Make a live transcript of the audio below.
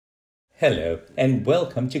Hello and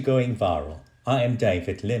welcome to Going Viral. I am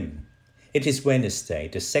David Lim. It is Wednesday,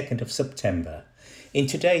 the 2nd of September. In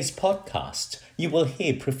today's podcast, you will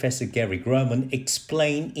hear Professor Gary Grohman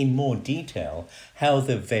explain in more detail how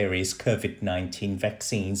the various COVID-19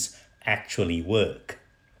 vaccines actually work.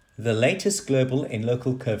 The latest global and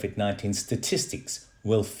local COVID-19 statistics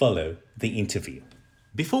will follow the interview.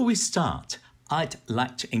 Before we start, I'd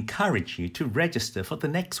like to encourage you to register for the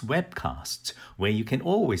next webcast, where you can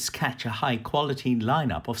always catch a high-quality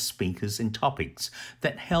lineup of speakers and topics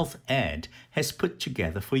that Health Ed has put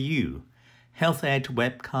together for you. Health Ed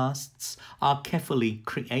webcasts are carefully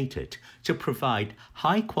created to provide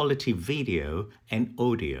high-quality video and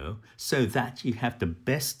audio so that you have the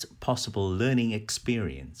best possible learning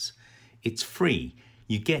experience. It's free.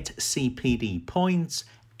 You get CPD points,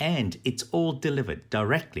 and it's all delivered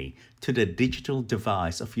directly to the digital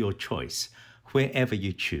device of your choice, wherever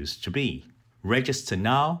you choose to be. Register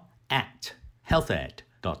now at healthed.com.au.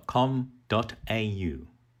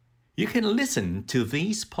 You can listen to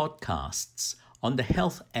these podcasts on the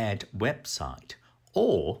Health Ed website,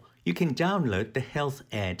 or you can download the Health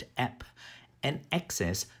Ed app and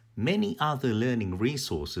access many other learning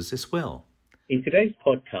resources as well. In today's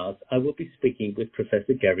podcast, I will be speaking with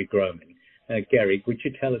Professor Gary Grohman. Gary, would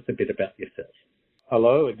you tell us a bit about yourself?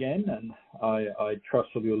 Hello again, and I trust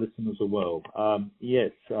all your listeners are well.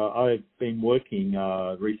 I've been working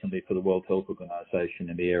recently for the World Health Organization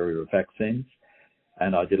in the area of vaccines,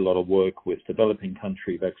 and I did a lot of work with developing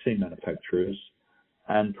country vaccine manufacturers.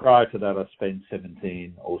 And prior to that, I spent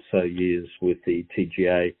 17 or so years with the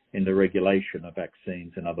TGA in the regulation of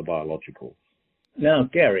vaccines and other biologicals. Now,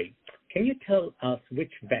 Gary, can you tell us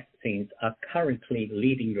which vaccines are currently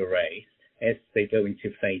leading the race as they go into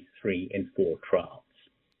phase 3 and 4 trials?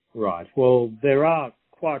 Right. Well, there are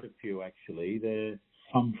quite a few, actually. There are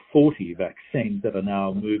some 40 vaccines that are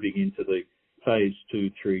now moving into the phase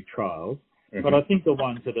 2-3 trials. Mm-hmm. But I think the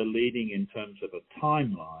ones that are leading in terms of a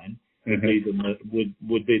timeline would be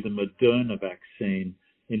the Moderna vaccine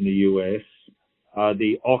in the US,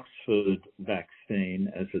 the Oxford vaccine,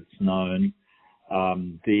 as it's known,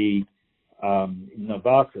 the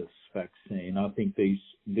Novartis vaccine. I think these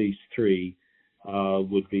three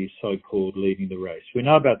would be so-called leading the race. We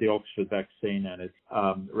know about the Oxford vaccine and its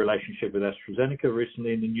relationship with AstraZeneca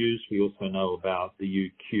recently in the news. We also know about the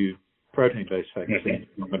UQ protein-based vaccine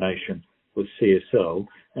combination with CSL,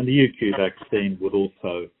 and the UQ vaccine would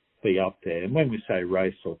also be up there. And when we say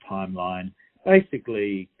race or timeline,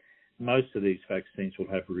 basically most of these vaccines will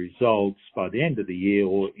have results by the end of the year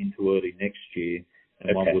or into early next year,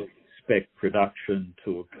 and one would expect production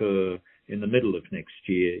to occur in the middle of next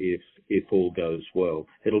year if all goes well.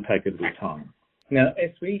 It'll take a little time. Now,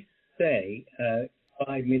 as we say,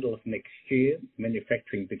 by middle of next year,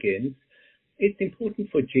 manufacturing begins. It's important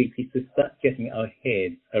for GPs to start getting our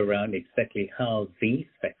heads around exactly how these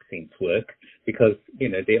vaccines work, because,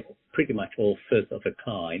 they're pretty much all first of a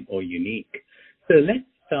kind or unique. So let's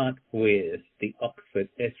start with the Oxford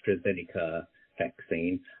AstraZeneca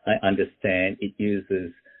vaccine. I understand it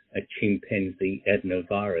uses a chimpanzee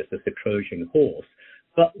adenovirus as a Trojan horse.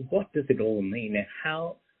 But what does it all mean, and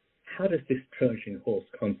how does this Trojan horse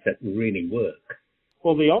concept really work?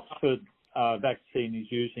 Well, the Oxford vaccine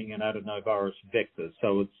is using an adenovirus vector,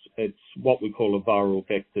 so it's what we call a viral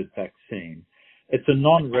vectored vaccine. It's a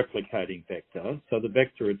non-replicating vector, so the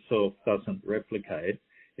vector itself doesn't replicate.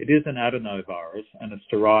 It is an adenovirus, and it's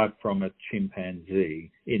derived from a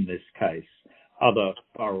chimpanzee in this case. Other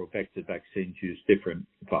viral vectored vaccines use different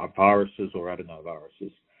viruses or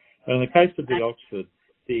adenoviruses. But in the case of the Oxford,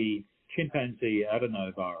 the chimpanzee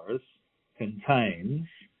adenovirus contains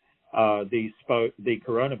the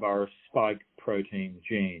coronavirus spike protein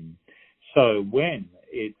gene. So when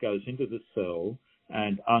it goes into the cell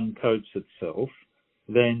and uncoats itself,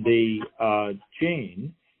 then the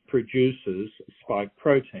gene produces spike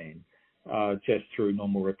protein just through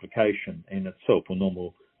normal replication in itself, or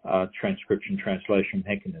normal transcription translation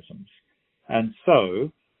mechanisms. And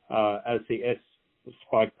so as the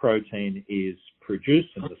spike protein is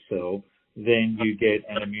produced in the cell, then you get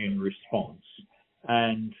an immune response.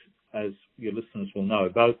 And as your listeners will know,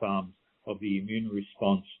 both arms of the immune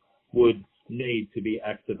response would need to be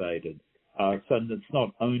activated. So it's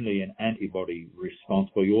not only an antibody response,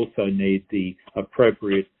 but you also need the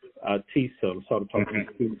appropriate T cell,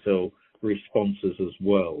 cytotoxic T cell responses as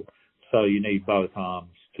well. So you need both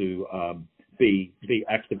arms to be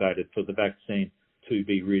activated for the vaccine to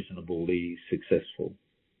be reasonably successful.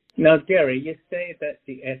 Now, Gary, you say that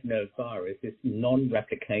the adenovirus is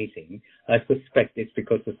non-replicating. I suspect it's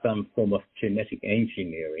because of some form of genetic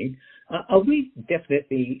engineering. Are we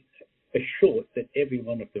definitely assured that every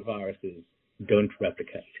one of the viruses don't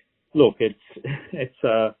replicate? Look, it's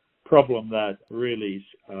a problem that really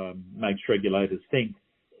makes regulators think.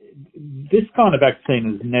 This kind of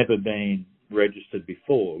vaccine has never been registered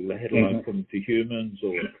before, let alone put into humans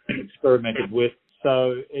or experimented with.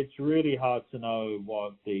 So it's really hard to know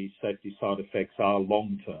what the safety side effects are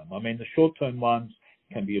long term. I mean, the short term ones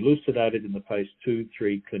can be elucidated in the phase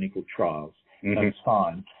 2-3 clinical trials. That's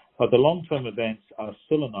fine. But the long term events are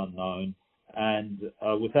still an unknown, and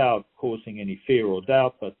without causing any fear or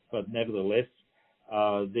doubt, but nevertheless,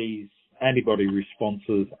 these antibody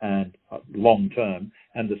responses and long term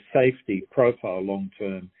and the safety profile long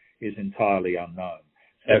term is entirely unknown.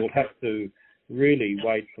 So we'll have to really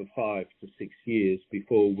wait for 5 to 6 years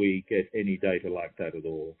before we get any data like that at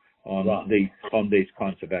all on these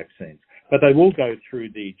kinds of vaccines. But they will go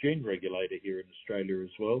through the gene regulator here in Australia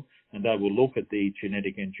as well, and they will look at the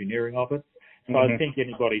genetic engineering of it. So I think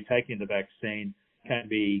anybody taking the vaccine can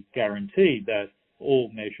be guaranteed that all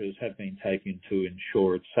measures have been taken to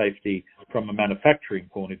ensure its safety from a manufacturing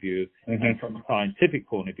point of view and from a scientific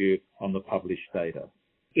point of view on the published data.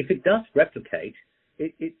 If it does replicate,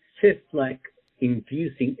 it's just like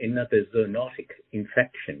inducing another zoonotic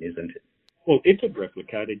infection, isn't it? Well, if it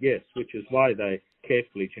replicated, yes, which is why they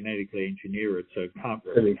carefully genetically engineer it so it can't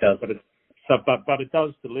replicate. But it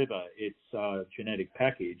does deliver its genetic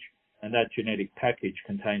package, and that genetic package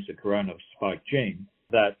contains a corona spike gene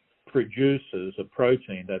that produces a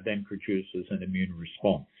protein that then produces an immune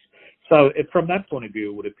response. So from that point of view,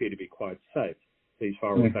 it would appear to be quite safe, these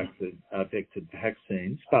viral vectored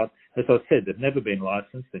vaccines. But as I said, they've never been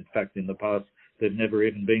licensed. In fact, in the past, they've never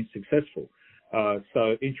even been successful.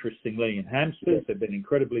 So interestingly, in hamsters, they've been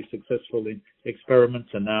incredibly successful in experiments,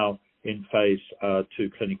 and now in phase 2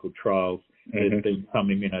 clinical trials, there's been some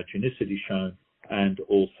immunogenicity shown and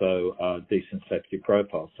also decent safety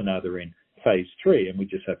profiles. So now they're in phase 3, and we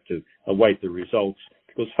just have to await the results,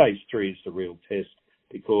 because phase 3 is the real test,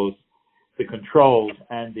 because the controls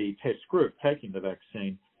and the test group taking the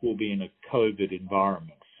vaccine will be in a COVID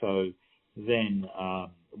environment. So then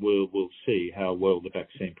we'll see how well the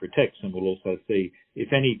vaccine protects, and we'll also see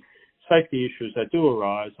if any safety issues that do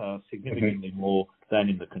arise are significantly more than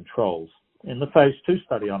in the controls. In the phase 2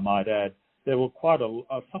 study, I might add, there were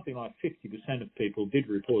something like 50% of people did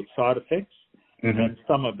report side effects, and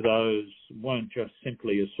some of those weren't just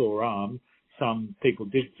simply a sore arm. Some people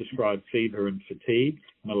did describe fever and fatigue,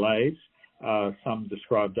 malaise. Some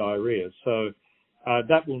described diarrhea. So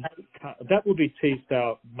that will be teased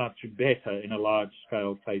out much better in a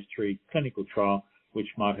large-scale phase 3 clinical trial, which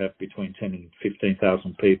might have between 10 and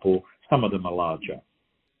 15,000 people. Some of them are larger.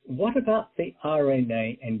 What about the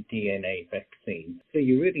RNA and DNA vaccines? So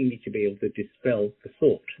you really need to be able to dispel the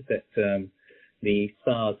thought that the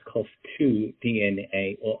SARS-CoV-2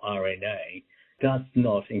 DNA or RNA does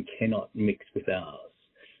not and cannot mix with ours.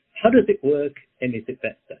 How does it work, and is it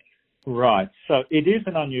that safe? Right. So it is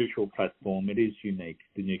an unusual platform. It is unique,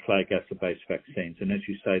 the nucleic acid-based vaccines. And as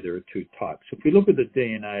you say, there are 2 types. If we look at the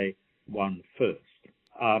DNA one first,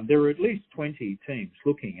 there are at least 20 teams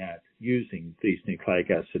looking at using these nucleic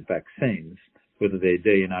acid vaccines, whether they're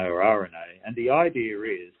DNA or RNA. And the idea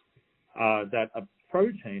is that a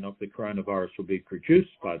protein of the coronavirus will be produced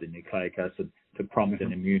by the nucleic acid to prompt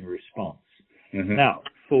an immune response. Now,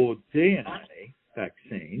 for DNA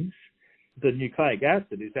vaccines, the nucleic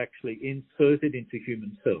acid is actually inserted into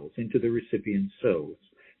human cells, into the recipient cells,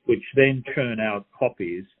 which then churn out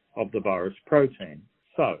copies of the virus protein.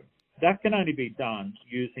 So that can only be done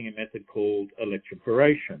using a method called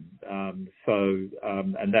electroporation. And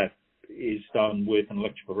that is done with an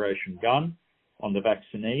electroporation gun on the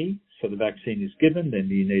vaccinee. So the vaccine is given, then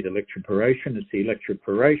you need electroporation. It's the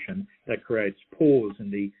electroporation that creates pores in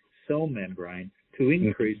the cell membrane to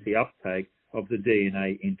increase the uptake of the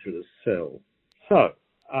DNA into the cell. So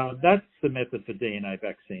that's the method for DNA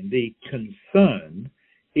vaccine. The concern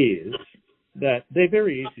is that they're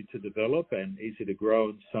very easy to develop and easy to grow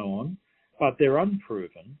and so on, but they're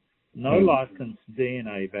unproven. No licensed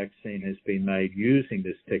DNA vaccine has been made using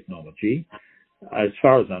this technology. As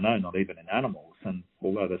far as I know, not even in animals, and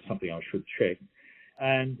although that's something I should check.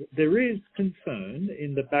 And there is concern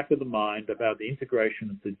in the back of the mind about the integration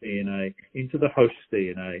of the DNA into the host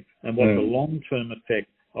DNA and what the long-term effect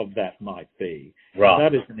of that might be. Right.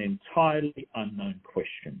 That is an entirely unknown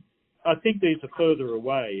question. I think these are further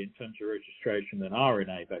away in terms of registration than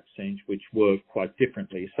RNA vaccines, which work quite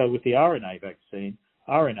differently. So with the RNA vaccine,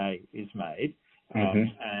 RNA is made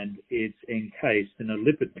and it's encased in a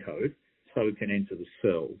lipid coat so it can enter the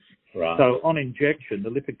cells. Right. So on injection, the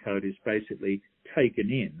lipid coat is basically taken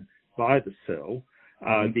in by the cell,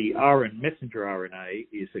 The messenger RNA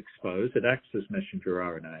is exposed. It acts as messenger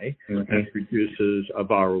RNA and produces a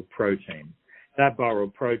viral protein. That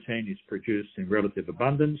viral protein is produced in relative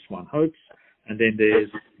abundance, one hopes, and then there's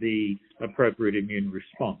the appropriate immune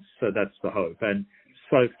response. So that's the hope. And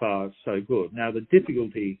so far, so good. Now, the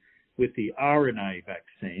difficulty with the RNA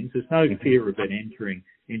vaccines, there's no fear of it entering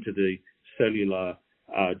into the cellular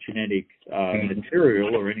genetic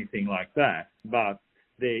material or anything like that, but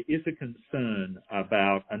there is a concern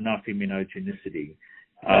about enough immunogenicity.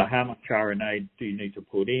 How much RNA do you need to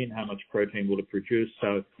put in? How much protein will it produce?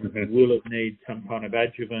 So will it need some kind of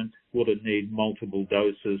adjuvant? Will it need multiple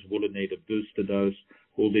doses? Will it need a booster dose?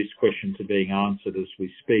 All these questions are being answered as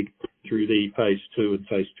we speak through the phase 2 and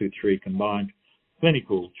phase 2/3 combined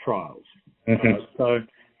clinical trials. So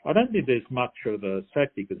I don't think there's much of a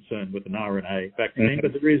safety concern with an RNA vaccine,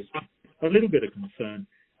 but there is a little bit of concern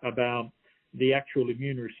about the actual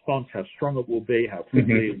immune response, how strong it will be, how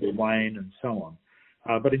quickly it will wane, and so on.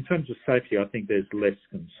 But in terms of safety, I think there's less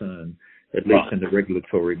concern, at least in the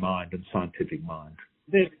regulatory mind and scientific mind.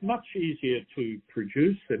 They're much easier to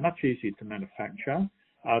produce. They're much easier to manufacture.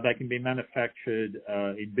 They can be manufactured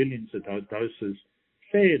in billions of doses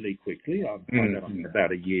fairly quickly. I'd find that in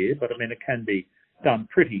about a year, but I mean, it can be done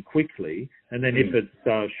pretty quickly. And then if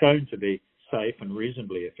it's shown to be safe and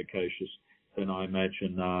reasonably efficacious, then I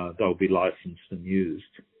imagine they'll be licensed and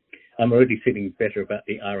used. I'm already feeling better about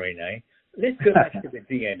the RNA. Let's go back to the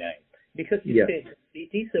DNA, because you said it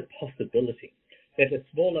is a possibility that a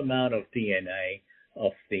small amount of DNA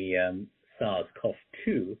of the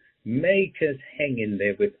SARS-CoV-2 may just hang in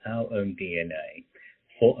there with our own DNA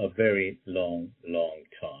for a very long, long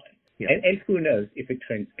time. And who knows, if it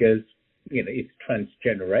goes, it's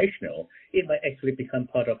transgenerational, it might actually become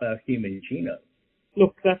part of our human genome.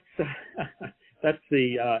 Look, that's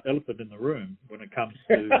the elephant in the room when it comes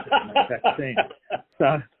to vaccine.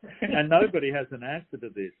 So, and nobody has an answer to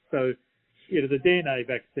this. So, the DNA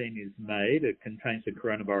vaccine is made. It contains the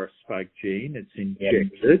coronavirus spike gene. It's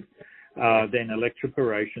injected. Then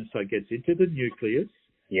electroporation, so it gets into the nucleus.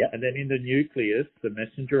 And then in the nucleus, the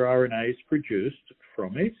messenger RNA is produced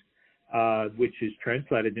from it, which is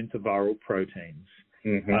translated into viral proteins.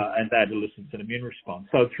 And that elicits an immune response.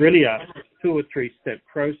 So it's really a 2 or 3 step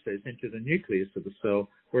process into the nucleus of the cell,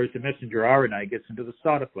 whereas the messenger RNA gets into the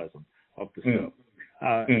cytoplasm of the cell.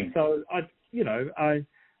 So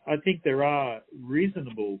I think there are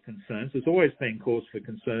reasonable concerns. There's always been cause for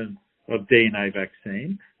concern of DNA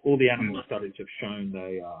vaccine. All the animal studies have shown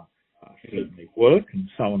they certainly work and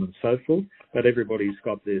so on and so forth. But everybody's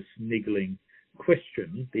got this niggling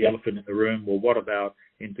question, the elephant in the room, well, what about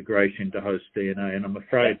integration to host DNA? And I'm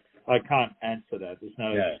afraid I can't answer that. There's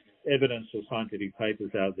no evidence or scientific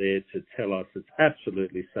papers out there to tell us it's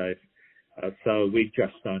absolutely safe. So we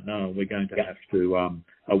just don't know. We're going to have to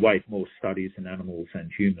await more studies in animals and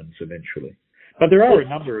humans eventually. But there are a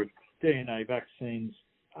number of DNA vaccines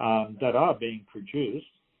that are being produced.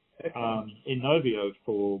 Inovio,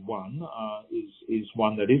 for one, is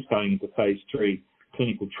one that is going into phase 3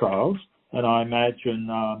 clinical trials. And I imagine,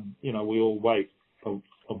 we all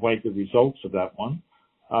await the results of that one.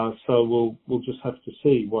 So we'll just have to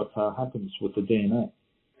see what happens with the DNA.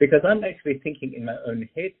 Because I'm actually thinking in my own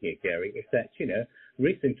head here, Gary, is that,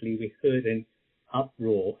 recently we heard an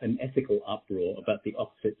ethical uproar about the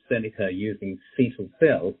Oxford senator using fetal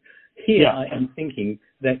cells. Here I am thinking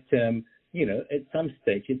that, at some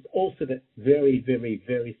stage, it's also that very, very,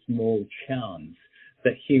 very small chance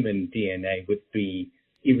that human DNA would be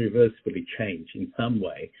irreversibly changed in some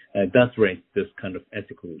way, does raise this kind of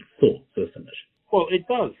ethical thoughts, doesn't it? Well, it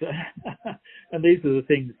does. And these are the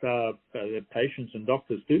things that patients and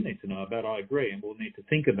doctors do need to know about, I agree, and we'll need to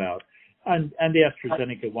think about. And the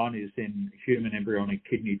AstraZeneca one is in human embryonic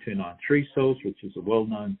kidney 293 cells, which is a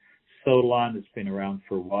well-known cell line that's been around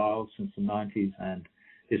for a while, since the 90s, and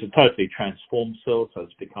is a totally transformed cell, so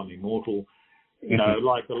it's become immortal.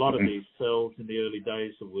 Like a lot of these cells in the early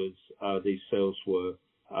days, these cells were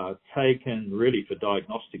taken really for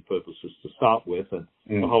diagnostic purposes to start with, and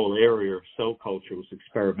the whole area of cell culture was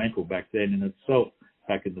experimental back then in itself,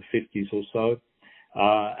 back in the 50s or so,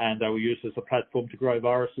 and they were used as a platform to grow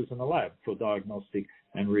viruses in the lab for diagnostic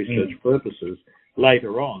and research purposes.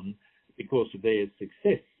 Later on, because of their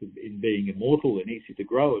success in being immortal and easy to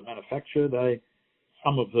grow and manufacture,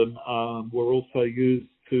 some of them were also used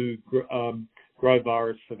to grow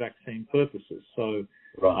virus for vaccine purposes. So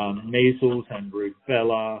measles and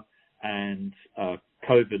rubella and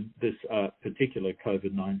COVID, this particular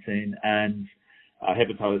COVID-19, and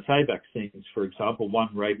hepatitis A vaccines, for example, one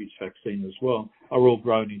rabies vaccine as well, are all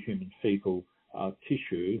grown in human fecal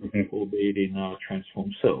tissue, albeit in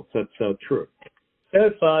transformed cells. That's true. So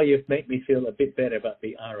far, you've made me feel a bit better about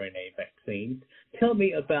the RNA vaccines. Tell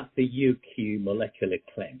me about the UQ molecular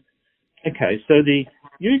clamp. Okay, so the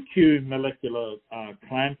UQ molecular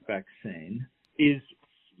clamp vaccine is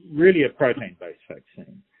really a protein-based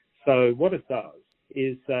vaccine. So what it does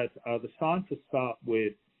is that the scientists start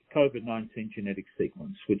with COVID-19 genetic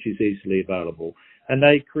sequence, which is easily available, and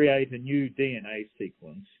they create a new DNA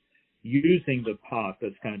sequence using the part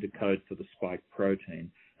that's going to code for the spike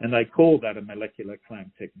protein, and they call that a molecular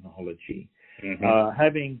clamp technology.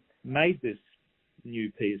 Having made this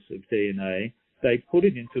new piece of DNA, they put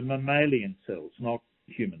it into mammalian cells, not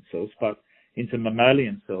human cells, but into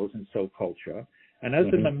mammalian cells in cell culture. And as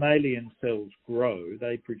the mammalian cells grow,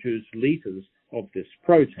 they produce liters of this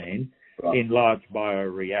protein in large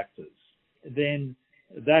bioreactors. Then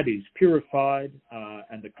that is purified,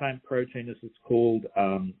 and the clamp protein, as it's called,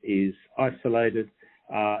 is isolated,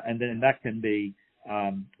 and then that can be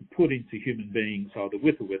put into human beings either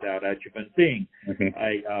with or without adjuvant, being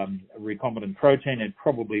a recombinant protein. It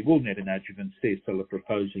probably will need an adjuvant. CSL are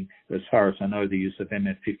proposing, as far as I know, the use of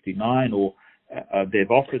MF59, or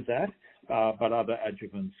they've offered that, but other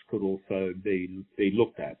adjuvants could also be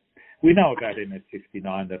looked at. We know about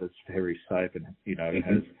MF59 that it's very safe and,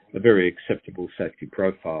 has a very acceptable safety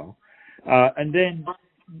profile. And then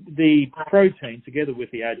the protein, together with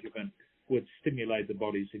the adjuvant, would stimulate the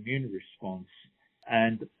body's immune response.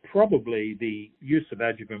 And probably the use of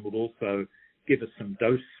adjuvant would also give us some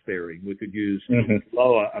dose sparing. We could use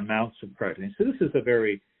lower amounts of protein. So this is a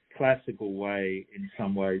very classical way, in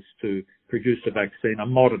some ways, to produce a vaccine, a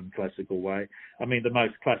modern classical way. I mean, the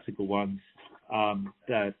most classical ones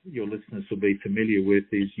that your listeners will be familiar with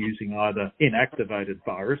is using either inactivated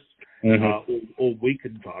virus or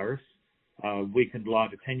weakened virus, weakened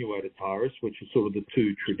live attenuated virus, which are sort of the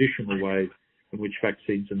two traditional ways in which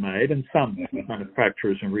vaccines are made. And some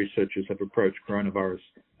manufacturers and researchers have approached coronavirus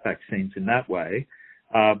vaccines in that way.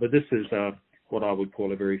 But this is what I would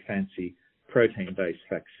call a very fancy protein-based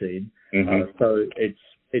vaccine. So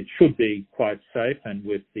it should be quite safe, and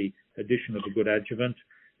with the addition of a good adjuvant,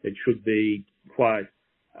 it should be quite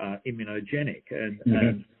immunogenic.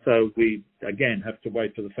 And so we, again, have to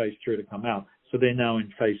wait for the phase 3 to come out. So they're now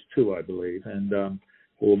in phase 2, I believe, and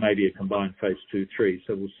or maybe a combined phase 2-3.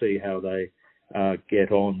 So we'll see how they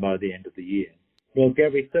get on by the end of the year. Well,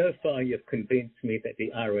 Gary, so far you've convinced me that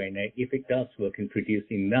the RNA, if it does work and produce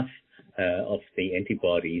enough of the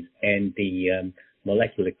antibodies, and the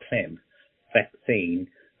molecular clamp vaccine,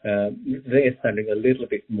 they're sounding a little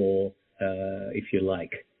bit more, if you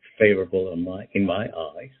like, favorable in my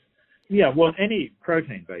eyes. Yeah, well, any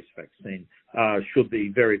protein-based vaccine should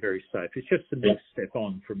be very, very safe. It's just the next step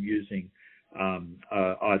on from using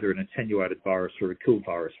either an attenuated virus or a killed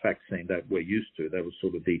virus vaccine that we're used to. That was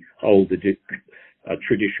sort of the older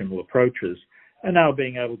traditional approaches. And now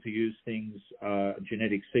being able to use things,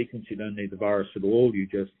 genetic sequence, you don't need the virus at all. You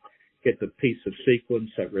just get the piece of sequence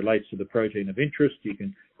that relates to the protein of interest. You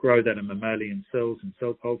can grow that in mammalian cells and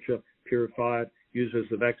cell culture, purify it, use it as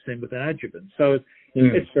a vaccine with an adjuvant. So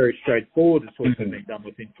it's very straightforward. It's also been done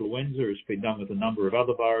with influenza. It's been done with a number of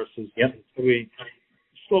other viruses.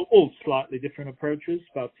 So all slightly different approaches,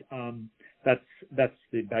 but that's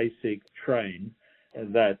the basic train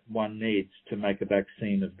that one needs to make a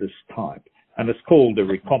vaccine of this type. And it's called a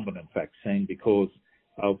recombinant vaccine because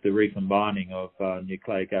of the recombining of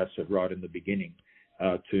nucleic acid right in the beginning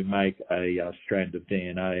to make a strand of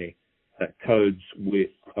DNA that codes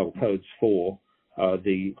for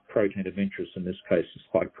the protein of interest, in this case the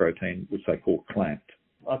spike protein, which they call clamp.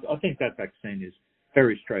 I think that vaccine is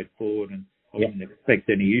very straightforward, and I wouldn't expect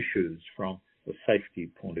any issues from a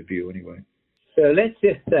safety point of view anyway. So let's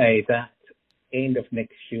just say that end of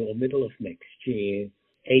next year or middle of next year,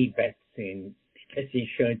 a vaccine is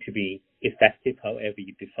shown to be effective, however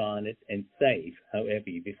you define it, and safe, however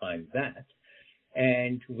you define that,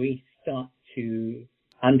 and we start to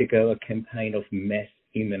undergo a campaign of mass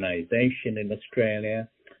immunization in Australia.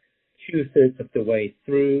 2/3 of the way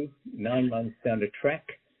through, 9 months down the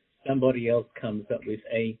track, somebody else comes up with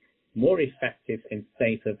a more effective and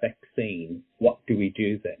safer vaccine. What do we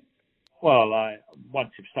do then? Well,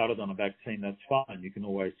 once you've started on a vaccine, that's fine. You can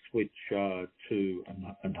always switch to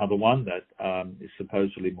another one that is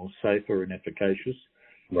supposedly more safer and efficacious.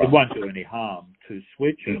 Right. It won't do any harm to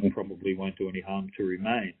switch, and it probably won't do any harm to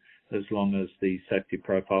remain, as long as the safety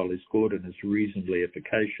profile is good and is reasonably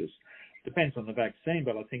efficacious. Depends on the vaccine,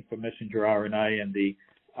 but I think for messenger RNA and the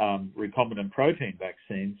recombinant protein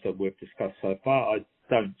vaccines that we've discussed so far, I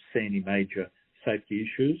don't see any major safety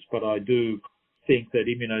issues, but I do think that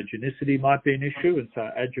immunogenicity might be an issue, and so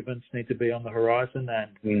adjuvants need to be on the horizon,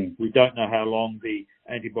 and we don't know how long the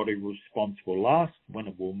antibody response will last, when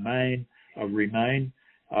it will remain. We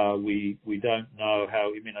don't know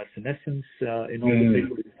how immunosenescence in all the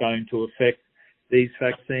people is going to affect these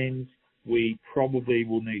vaccines. We probably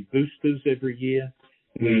will need boosters every year.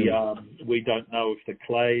 We don't know if the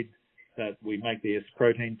clade that we make the S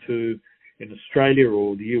protein to in Australia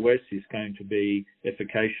or the US is going to be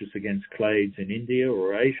efficacious against clades in India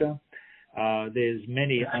or Asia. There's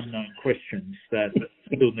many unknown questions that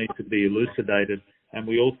still need to be elucidated, and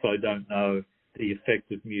we also don't know the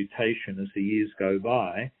effect of mutation as the years go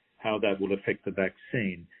by, how that will affect the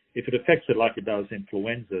vaccine. If it affects it like it does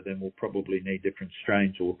influenza, then we'll probably need different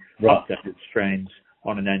strains or updated strains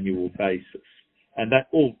on an annual basis. And that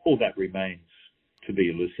all that remains to be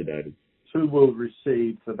elucidated. Who will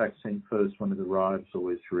receive the vaccine first when it arrives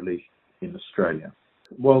or is released in Australia?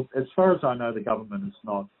 Well, as far as I know, the government has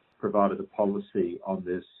not provided a policy on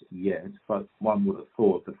this yet, but one would have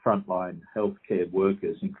thought the frontline healthcare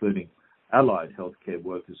workers, including allied healthcare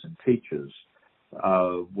workers and teachers,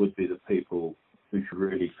 would be the people who should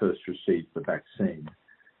really first receive the vaccine.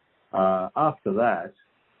 After that,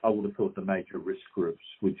 I would have thought the major risk groups,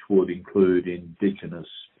 which would include Indigenous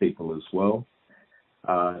people as well.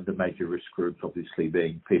 The major risk groups obviously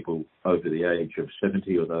being people over the age of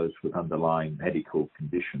 70 or those with underlying medical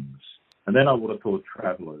conditions. And then I would have thought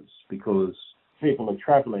travellers, because people are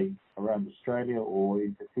travelling around Australia or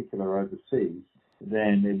in particular overseas,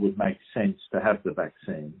 then it would make sense to have the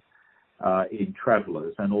vaccine in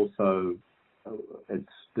travellers. And also,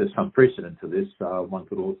 there's some precedent to this. One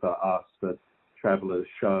could also ask that travellers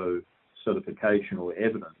show certification or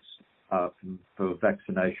evidence for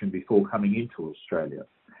vaccination before coming into Australia.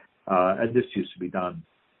 And this used to be done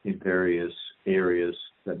in various areas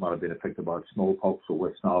that might have been affected by smallpox or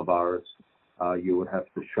West Nile virus. You would have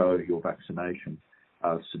to show your vaccination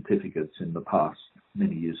certificates in the past,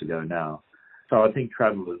 many years ago now. So I think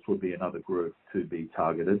travellers would be another group to be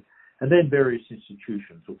targeted. And then various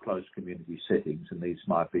institutions or closed community settings, and these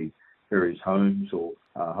might be various homes or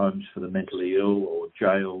homes for the mentally ill or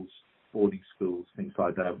jails, boarding schools, things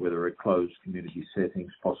like that, where there are closed community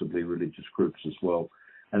settings, possibly religious groups as well.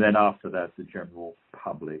 And then after that, the general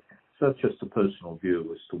public. So that's just a personal view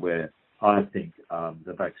as to where I think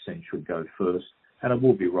the vaccine should go first. And it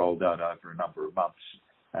will be rolled out over a number of months,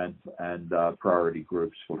 and priority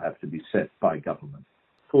groups will have to be set by government.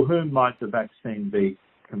 For whom might the vaccine be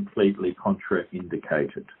completely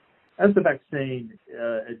contraindicated? As the vaccine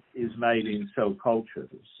is made in cell cultures,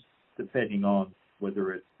 depending on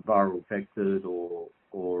whether it's viral vectored or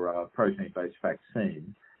protein-based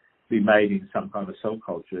vaccine, be made in some kind of cell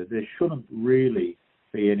culture, there shouldn't really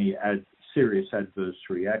be any serious adverse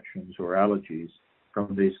reactions or allergies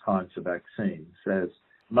from these kinds of vaccines, as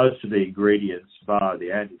most of the ingredients via the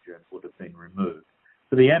antigen would have been removed.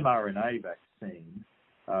 For the mRNA vaccine,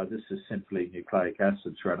 this is simply nucleic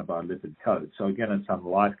acid surrounded by a lipid coat. So again, it's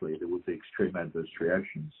unlikely there would be extreme adverse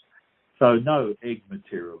reactions. So no egg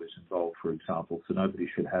material is involved, for example, so nobody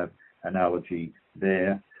should have an allergy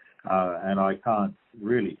there. And I can't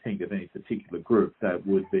really think of any particular group that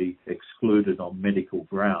would be excluded on medical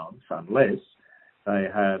grounds unless they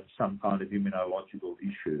have some kind of immunological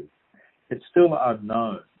issue. It's still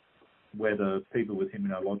unknown whether people with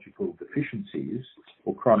immunological deficiencies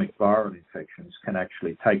or chronic viral infections can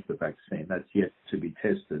actually take the vaccine. That's yet to be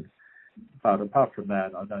tested. But apart from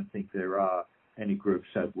that, I don't think there are any groups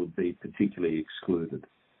that would be particularly excluded.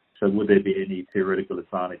 So would there be any theoretical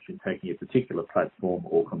advantage in taking a particular platform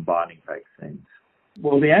or combining vaccines?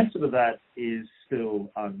 Well, the answer to that is still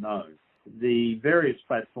unknown. The various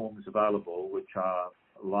platforms available, which are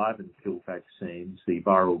live and kill vaccines, the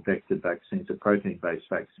viral vectored vaccines, the protein-based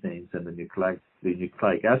vaccines, and the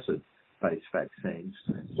nucleic acid-based vaccines,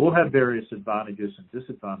 all have various advantages and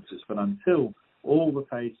disadvantages. But until all the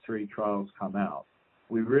phase 3 trials come out,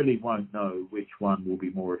 we really won't know which one will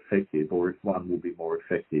be more effective or if one will be more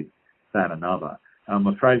effective than another. I'm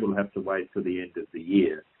afraid we'll have to wait till the end of the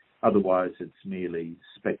year. Otherwise, it's merely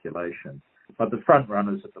speculation. But the front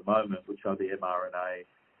runners at the moment, which are the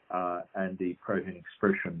mRNA and the protein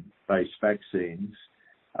expression-based vaccines,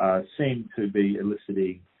 seem to be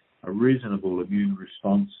eliciting a reasonable immune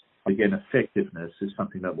response. Again, effectiveness is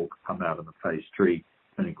something that will come out in the phase 3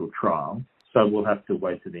 clinical trial. So we'll have to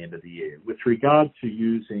wait to the end of the year. With regard to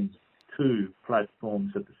using 2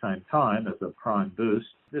 platforms at the same time as a prime boost,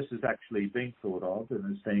 this is actually being thought of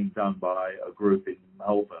and is being done by a group in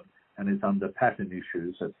Melbourne and is under patent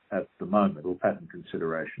issues at the moment, or patent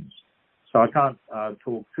considerations. So I can't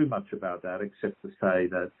talk too much about that except to say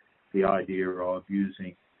that the idea of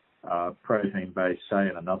using protein-based, say,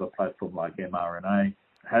 and another platform like mRNA,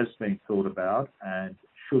 has been thought about and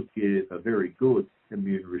should give a very good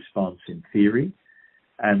immune response in theory.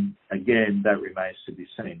 And again, that remains to be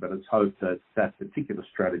seen, but it's hoped that that particular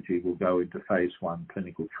strategy will go into phase 1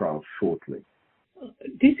 clinical trials shortly.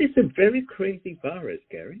 This is a very crazy virus,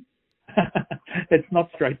 Gary. It's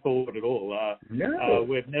not straightforward at all. No.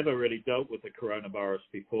 We've never really dealt with the coronavirus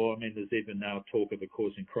before. I mean, there's even now talk of it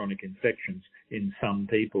causing chronic infections in some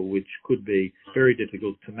people, which could be very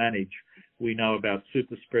difficult to manage. We know about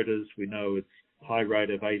super spreaders. We know its high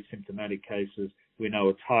rate of asymptomatic cases. We know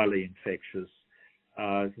it's highly infectious.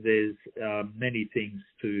 There's many things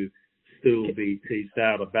to still be teased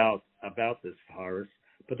out about this virus.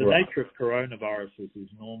 But the nature of coronaviruses is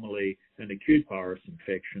normally an acute virus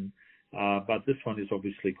infection. But this one is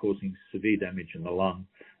obviously causing severe damage in the lung,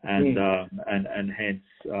 and hence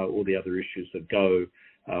all the other issues that go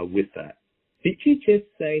with that. Did you just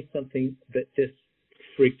say something that just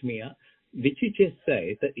freaked me out? Did you just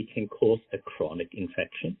say that it can cause a chronic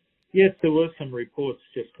infection? Yes, there were some reports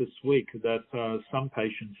just this week that some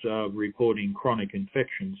patients are reporting chronic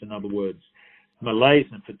infections. In other words, malaise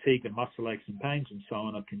and fatigue and muscle aches and pains and so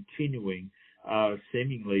on are continuing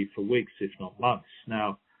seemingly for weeks, if not months.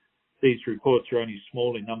 Now, these reports are only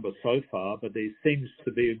small in number so far, but there seems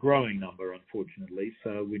to be a growing number, unfortunately,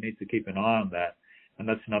 so we need to keep an eye on that. And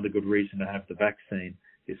that's another good reason to have the vaccine,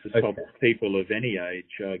 is to stop people of any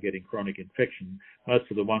age getting chronic infection. Most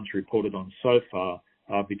of the ones reported on so far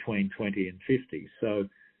are between 20 and 50. So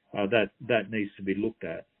that needs to be looked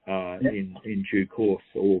at in due course,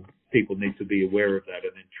 or people need to be aware of that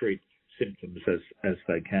and then treat symptoms as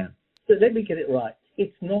they can. So let me get it right.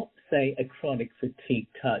 It's not, say, a chronic fatigue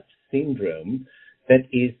type syndrome that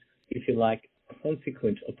is, if you like,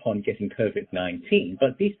 consequent upon getting COVID-19,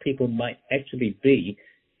 but these people might actually be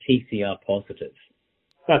PCR positive.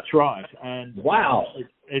 That's right. And wow.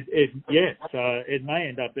 It may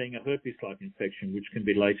end up being a herpes-like infection, which can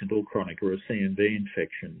be latent or chronic, or a CMV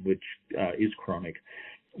infection, which is chronic.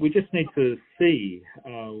 We just need to see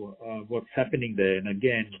what's happening there. And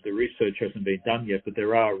again, the research hasn't been done yet, but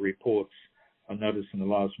there are reports I noticed in the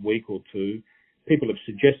last week or two. People have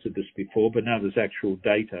suggested this before, but now there's actual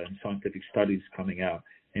data and scientific studies coming out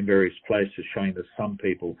in various places showing that some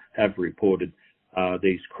people have reported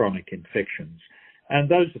these chronic infections. And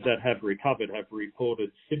those that have recovered have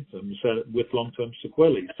reported symptoms with long-term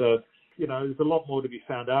sequelae. So, there's a lot more to be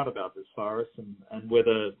found out about this virus and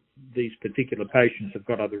whether these particular patients have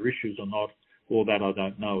got other issues or not, or that I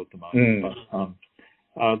don't know at the moment.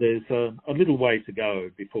 But there's a little way to go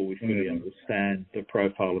before we fully understand the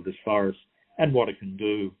profile of this virus and what it can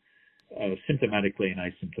do symptomatically and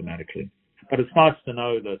asymptomatically. But it's nice to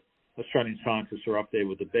know that Australian scientists are up there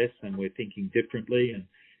with the best, and we're thinking differently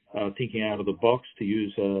and thinking out of the box, to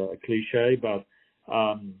use a cliche. But,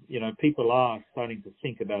 people are starting to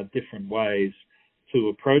think about different ways to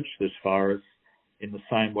approach this virus in the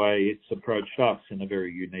same way it's approached us, in a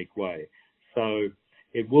very unique way. So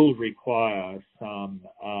it will require some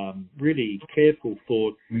really careful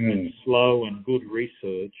thought and slow and good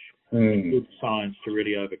research and good science to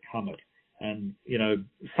really overcome it. And,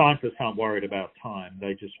 scientists aren't worried about time.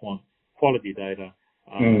 They just want quality data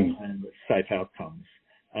and safe outcomes.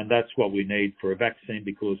 And that's what we need for a vaccine,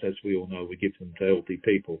 because, as we all know, we give them to healthy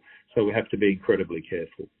people. So we have to be incredibly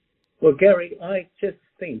careful. Well, Gary, I just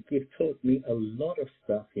think you've taught me a lot of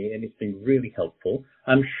stuff here, and it's been really helpful.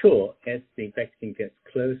 I'm sure as the vaccine gets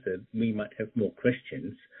closer, we might have more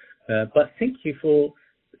questions. But thank you for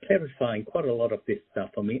clarifying quite a lot of this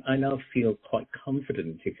stuff for me. I now feel quite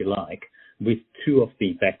confident, if you like, with two of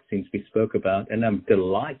the vaccines we spoke about, and I'm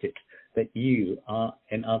delighted that you are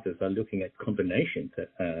and others are looking at combinations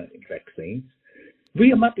of vaccines.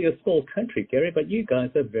 We might be a small country, Gary, but you guys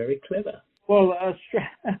are very clever. Well,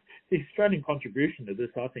 the Australian contribution to this,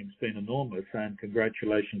 I think, has been enormous, and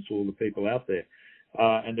congratulations to all the people out there.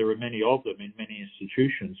 And there are many of them in many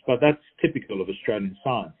institutions, but that's typical of Australian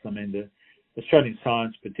science. I mean, the Australian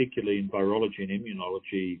science, particularly in virology and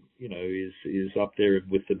immunology, is up there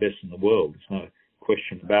with the best in the world. There's no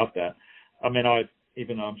question about that. I mean,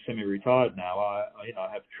 even though I'm semi-retired now, I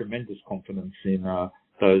have tremendous confidence in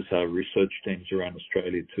those research teams around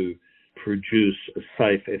Australia to produce a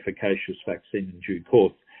safe, efficacious vaccine in due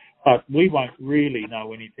course. But we won't really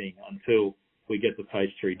know anything until we get the phase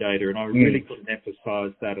 3 data, and I really couldn't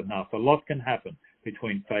emphasise that enough. A lot can happen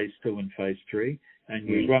between phase 2 and phase 3, and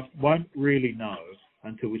we won't really know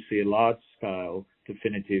until we see a large-scale,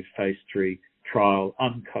 definitive phase 3 trial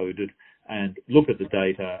uncoded and look at the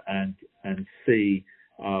data and see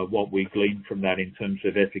what we glean from that in terms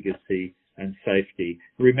of efficacy and safety.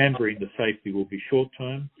 Remembering the safety will be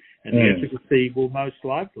short-term, And the efficacy will most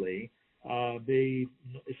likely it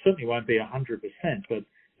certainly won't be 100%, but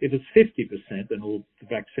if it's 50%, then the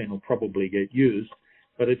vaccine will probably get used.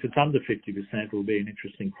 But if it's under 50%, it will be an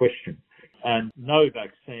interesting question. And no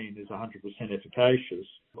vaccine is 100% efficacious,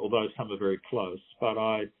 although some are very close. But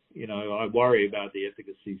I worry about the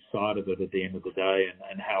efficacy side of it at the end of the day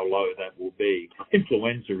and how low that will be.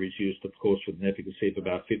 Influenza is used, of course, with an efficacy of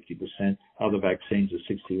about 50%. Other vaccines are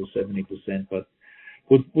 60 or 70%. But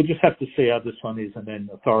we'll just have to see how this one is, and then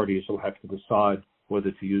authorities will have to decide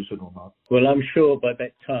whether to use it or not. Well, I'm sure by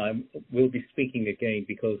that time we'll be speaking again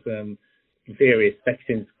because various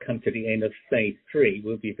vaccines come to the end of phase 3.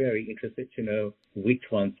 We'll be very interested to know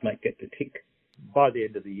which ones might get the tick. By the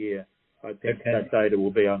end of the year, I think that data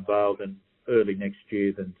will be unveiled, and early next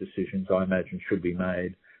year, then decisions, I imagine, should be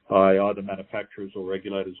made by either manufacturers or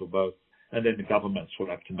regulators or both. And then the governments will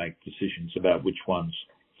have to make decisions about which ones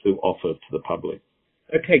to offer to the public.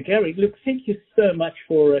 Okay, Gary, look, thank you so much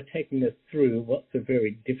for taking us through what's a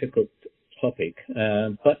very difficult topic,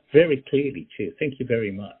 but very clearly too. Thank you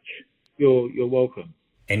very much. You're welcome.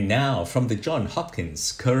 And now, from the Johns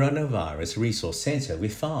Hopkins Coronavirus Resource Center, we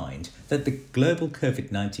find that the global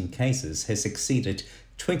COVID-19 cases has exceeded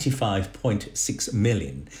 25.6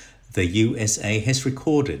 million. The USA has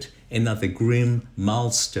recorded another grim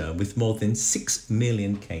milestone with more than 6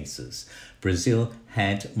 million cases. Brazil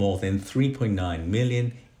had more than 3.9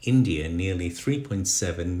 million, India nearly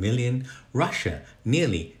 3.7 million, Russia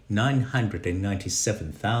nearly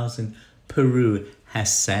 997,000, Peru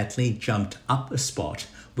has sadly jumped up a spot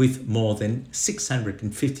with more than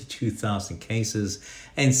 652,000 cases,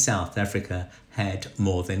 and South Africa had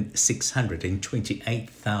more than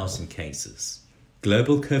 628,000 cases.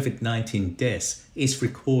 Global COVID-19 deaths is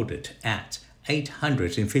recorded at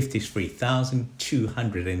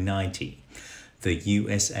 853,290. The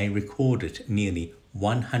USA recorded nearly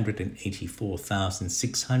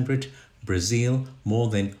 184,600, Brazil more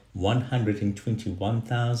than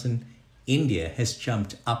 121,000. India has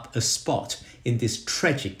jumped up a spot in this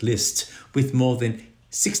tragic list with more than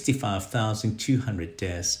 65,200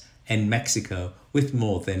 deaths, and Mexico with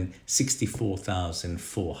more than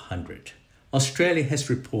 64,400. Australia has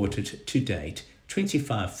reported to date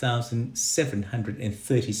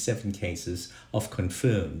 25,737 cases of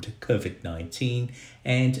confirmed COVID-19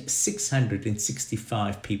 and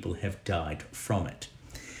 665 people have died from it.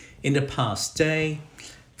 In the past day,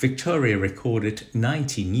 Victoria recorded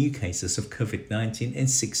 90 new cases of COVID-19 and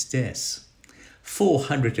 6 deaths.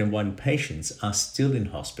 401 patients are still in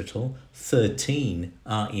hospital, 13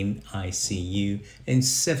 are in ICU, and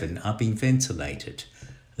 7 are being ventilated.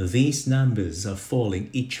 These numbers are falling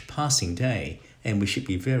each passing day, and we should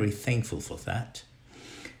be very thankful for that.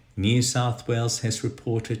 New South Wales has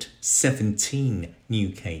reported 17 new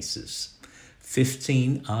cases.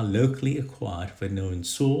 15 are locally acquired of a known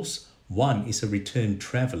source. 1 is a returned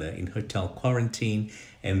traveller in hotel quarantine,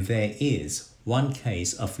 and there is 1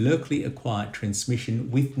 case of locally acquired transmission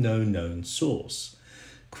with no known source.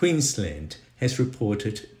 Queensland has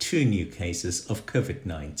reported 2 new cases of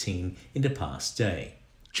COVID-19 in the past day.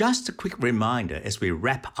 Just a quick reminder as we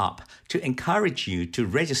wrap up to encourage you to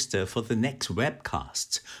register for the next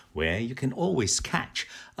webcast, where you can always catch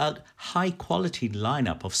a high-quality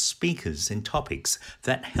lineup of speakers and topics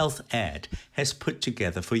that Health Ed has put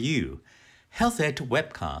together for you. Health Ed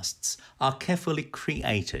webcasts are carefully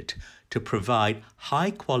created to provide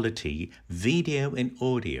high-quality video and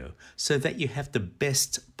audio so that you have the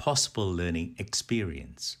best possible learning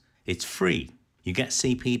experience. It's free. You get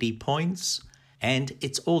CPD points, and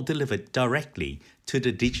it's all delivered directly to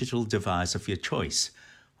the digital device of your choice,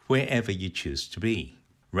 wherever you choose to be.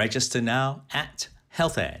 Register now at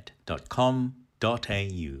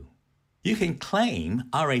healthed.com.au. You can claim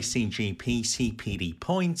RACGP CPD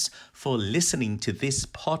points for listening to this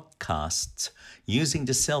podcast using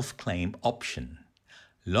the self-claim option.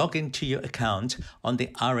 Log into your account on the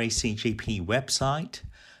RACGP website,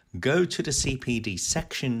 go to the CPD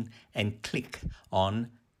section and click on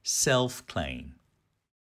self-claim.